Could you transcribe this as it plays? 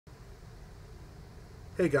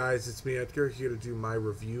Hey guys, it's me Edgar here to do my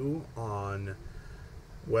review on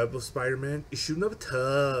Web of Spider-Man issue number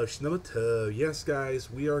 2. Yes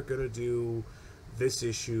guys, we are going to do this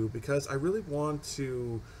issue because I really want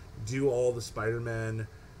to do all the Spider-Man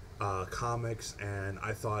comics, and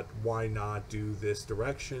I thought why not do this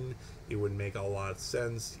direction. It would make a lot of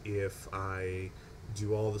sense if I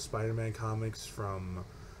do all the Spider-Man comics from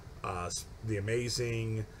the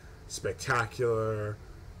Amazing, Spectacular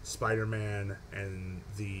Spider-Man and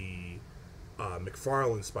the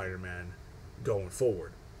McFarlane Spider-Man going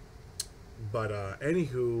forward. But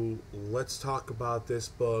anywho, let's talk about this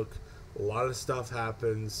book. A lot of stuff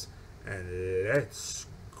happens, and let's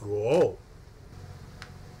go.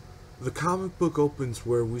 The comic book opens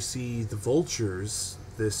where we see the Vultures,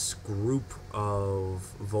 this group of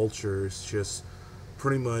Vultures, just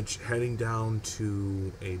pretty much heading down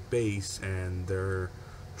to a base, and they're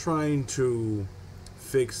trying to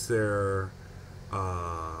fix their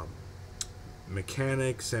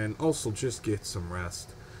mechanics and also just get some rest.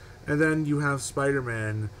 And then you have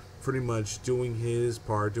Spider-Man pretty much doing his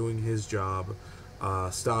part, doing his job,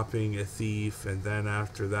 stopping a thief, and then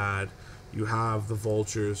after that you have the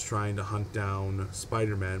Vultures trying to hunt down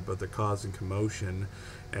Spider-Man, but they're causing commotion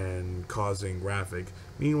and causing havoc.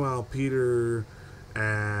 Meanwhile, Peter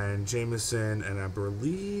and Jameson and I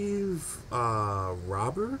believe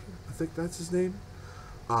Robert, I think that's his name,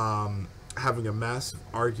 having a massive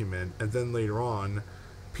argument, and then later on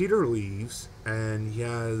Peter leaves and he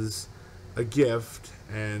has a gift,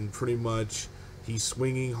 and pretty much he's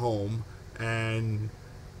swinging home, and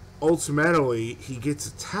ultimately he gets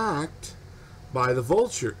attacked by the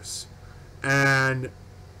Vultures. And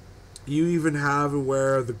you even have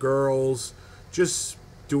where the girls just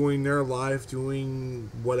doing their life, doing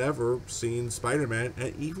whatever, seeing Spider-Man,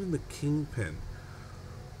 and even the Kingpin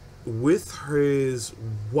with his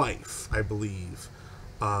wife, I believe.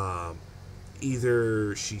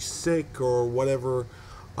 Either she's sick or whatever.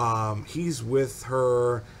 He's with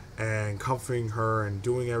her and comforting her and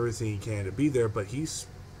doing everything he can to be there, but he's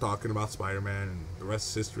talking about Spider-Man and the rest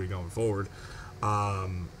is history going forward. I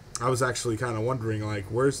was actually kind of wondering, like,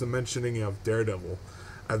 where's the mentioning of Daredevil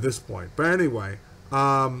at this point? But anyway,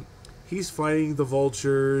 he's fighting the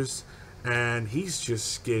Vultures, and he's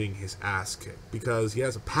just getting his ass kicked because he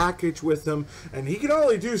has a package with him, and he can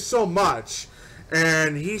only do so much,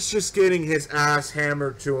 and he's just getting his ass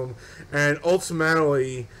hammered to him, and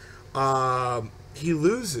ultimately, he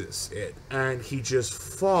loses it, and he just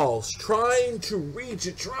falls, trying to reach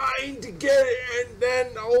it, trying to get it, and then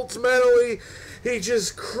ultimately, he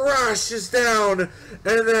just crashes down,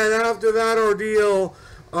 and then after that ordeal,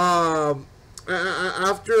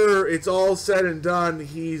 after it's all said and done,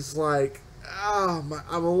 he's like, oh,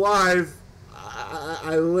 I'm alive,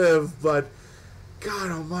 I live, but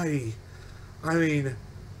God almighty, I mean,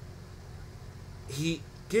 he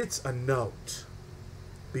gets a note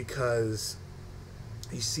because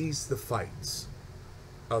he sees the fights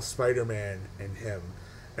of Spider-Man and him,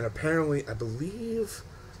 and apparently, I believe,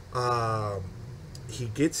 he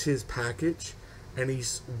gets his package, and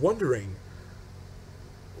he's wondering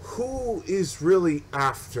who is really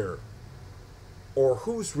after, or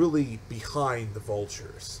who's really behind the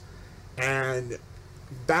Vultures. And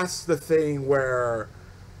that's the thing where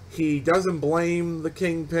he doesn't blame the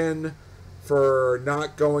Kingpin for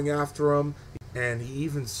not going after him, and he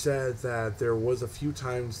even said that there was a few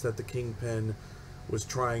times that the Kingpin was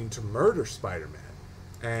trying to murder Spider-Man,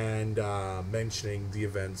 and mentioning the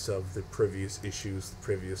events of the previous issues, the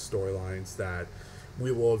previous storylines that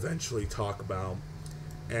we will eventually talk about.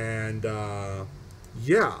 And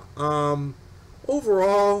yeah,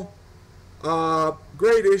 overall,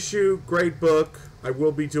 great issue, great book. I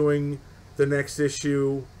will be doing the next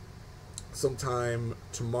issue sometime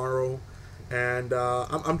tomorrow, and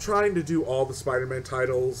I'm trying to do all the Spider-Man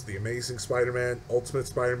titles: the Amazing Spider-Man, Ultimate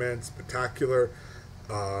Spider-Man, Spectacular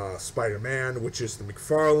Spider-Man, which is the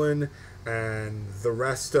McFarlane, and the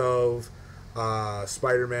rest of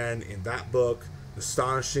Spider-Man in that book: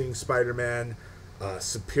 Astonishing Spider-Man,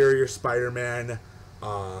 Superior Spider-Man,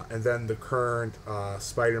 and then the current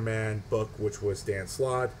Spider-Man book, which was Dan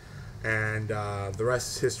Slott, and the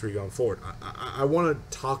rest is history going forward. I want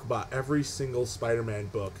to talk about every single Spider-Man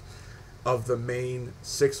book of the main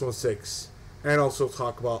 616, and also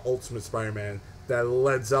talk about Ultimate Spider-Man that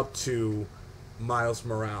leads up to Miles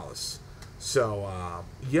Morales. So,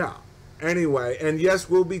 yeah. Anyway, and yes,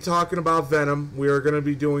 we'll be talking about Venom. We are going to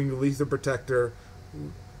be doing the Lethal Protector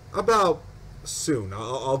about soon.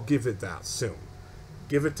 I'll give it that soon.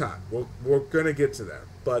 Give it time. We're going to get to that.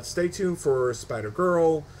 But stay tuned for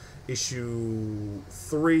Spider-Girl issue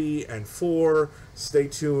 3 and 4. Stay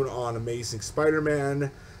tuned on Amazing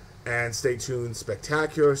Spider-Man, and stay tuned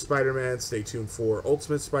Spectacular Spider-Man. Stay tuned for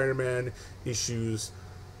Ultimate Spider-Man issues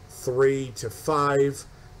 3 to 5.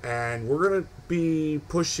 And we're going to be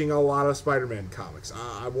pushing a lot of Spider-Man comics.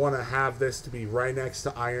 I want to have this to be right next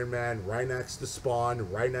to Iron Man, right next to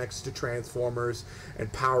Spawn, right next to Transformers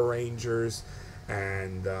and Power Rangers.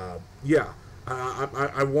 And yeah,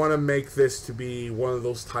 I want to make this to be one of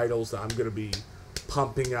those titles that I'm going to be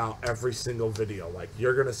pumping out every single video. Like,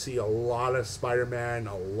 you're going to see a lot of Spider-Man,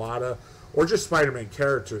 or just Spider-Man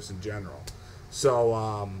characters in general. So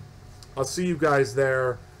I'll see you guys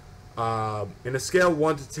there. In a scale of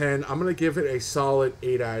 1 to 10, I'm going to give it a solid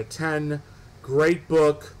 8 out of 10. Great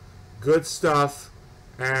book, good stuff,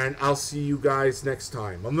 and I'll see you guys next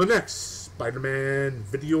time on the next Spider-Man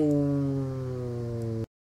video.